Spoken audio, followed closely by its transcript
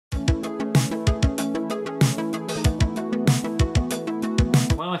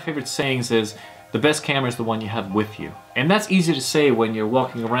favorite sayings is, the best camera is the one you have with you. And that's easy to say when you're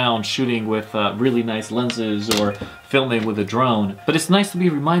walking around shooting with really nice lenses or filming with a drone, but it's nice to be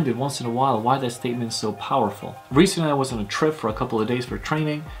reminded once in a while why that statement is so powerful. Recently I was on a trip for a couple of days for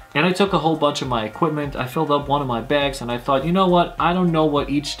training, and I took a whole bunch of my equipment. I filled up one of my bags and I thought, you know what, I don't know what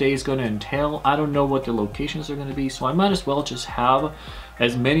each day is going to entail. I don't know what the locations are going to be, so I might as well just have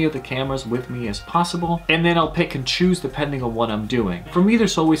as many of the cameras with me as possible, and then I'll pick and choose depending on what I'm doing. For me,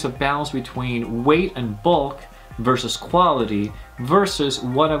 there's always a balance between weight and bulk versus quality versus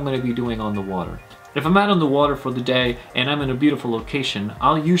what I'm going to be doing on the water. If I'm out on the water for the day and I'm in a beautiful location,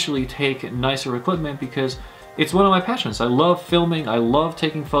 I'll usually take nicer equipment because it's one of my passions. I love filming, I love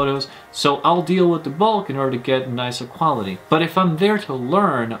taking photos, so I'll deal with the bulk in order to get nicer quality. But if I'm there to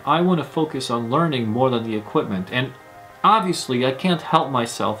learn, I want to focus on learning more than the equipment. And obviously, I can't help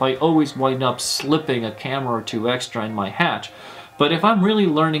myself. I always wind up slipping a camera or two extra in my hatch. But if I'm really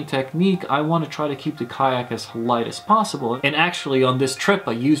learning technique, I want to try to keep the kayak as light as possible. And actually, on this trip,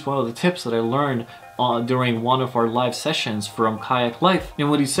 I used one of the tips that I learned during one of our live sessions from Kayak Life.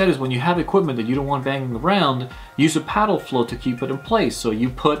 And what he said is, when you have equipment that you don't want banging around, use a paddle float to keep it in place. So you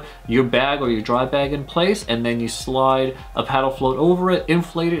put your bag or your dry bag in place, and then you slide a paddle float over it,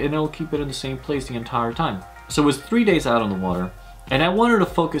 inflate it, and it'll keep it in the same place the entire time. So it was 3 days out on the water, and I wanted to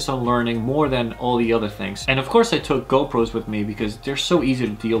focus on learning more than all the other things. And of course I took GoPros with me because they're so easy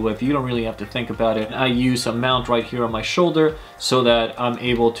to deal with. You don't really have to think about it. I use a mount right here on my shoulder so that I'm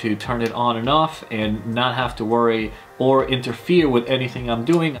able to turn it on and off and not have to worry or interfere with anything I'm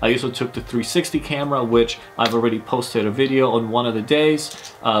doing. I also took the 360 camera, which I've already posted a video on one of the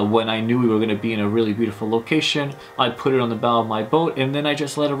days when I knew we were going to be in a really beautiful location. I put it on the bow of my boat and then I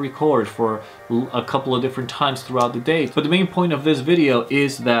just let it record for a couple of different times throughout the day. But the main point of this video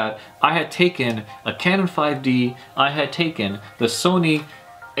is that I had taken a Canon 5D, I had taken the Sony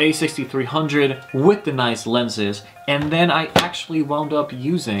a6300 with the nice lenses, and then I actually wound up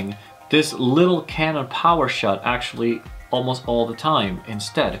using this little Canon powershot actually almost all the time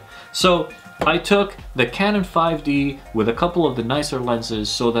instead. So I took the Canon 5D with a couple of the nicer lenses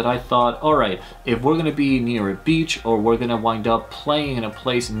so that I thought, alright, if we're gonna be near a beach or we're gonna wind up playing in a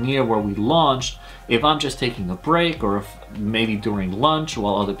place near where we launched, if I'm just taking a break or if maybe during lunch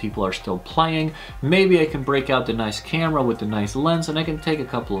while other people are still playing, maybe I can break out the nice camera with the nice lens and I can take a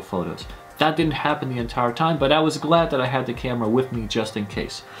couple of photos. That didn't happen the entire time, but I was glad that I had the camera with me just in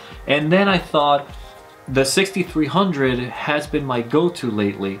case. And then I thought, the 6300 has been my go-to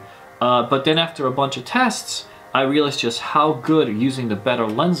lately, but then after a bunch of tests, I realized just how good using the better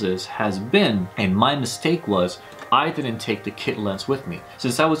lenses has been, and my mistake was I didn't take the kit lens with me.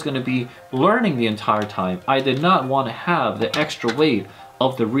 Since I was going to be learning the entire time, I did not want to have the extra weight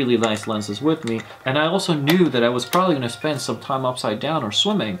of the really nice lenses with me, and I also knew that I was probably going to spend some time upside down or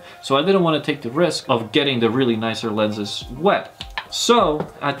swimming, so I didn't want to take the risk of getting the really nicer lenses wet. So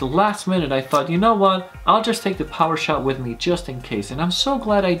at the last minute I thought, you know what, I'll just take the powershot with me just in case, and I'm so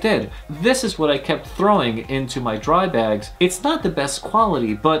glad I did. This is what I kept throwing into my dry bags. It's not the best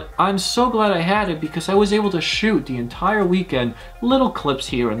quality, but I'm so glad I had it because I was able to shoot the entire weekend, little clips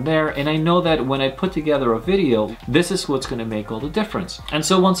here and there, and I know that when I put together a video, this is what's going to make all the difference. And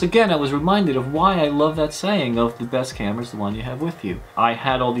so once again I was reminded of why I love that saying of the best camera is the one you have with you. I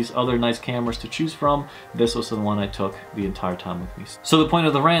had all these other nice cameras to choose from. This was the one I took the entire time with me. So the point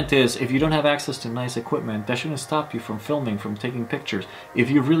of the rant is, if you don't have access to nice equipment, that shouldn't stop you from filming, from taking pictures. If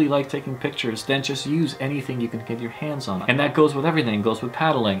you really like taking pictures, then just use anything you can get your hands on. And that goes with everything, it goes with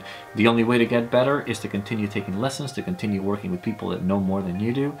paddling. The only way to get better is to continue taking lessons, to continue working with people that know more than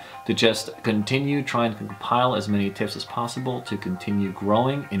you do, to just continue trying to compile as many tips as possible, to continue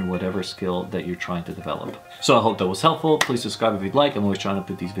growing in whatever skill that you're trying to develop. So I hope that was helpful. Please subscribe if you'd like. I'm always trying to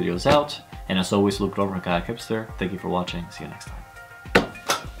put these videos out. And as always, look over at Kayak Hipster. Thank you for watching. See you next time.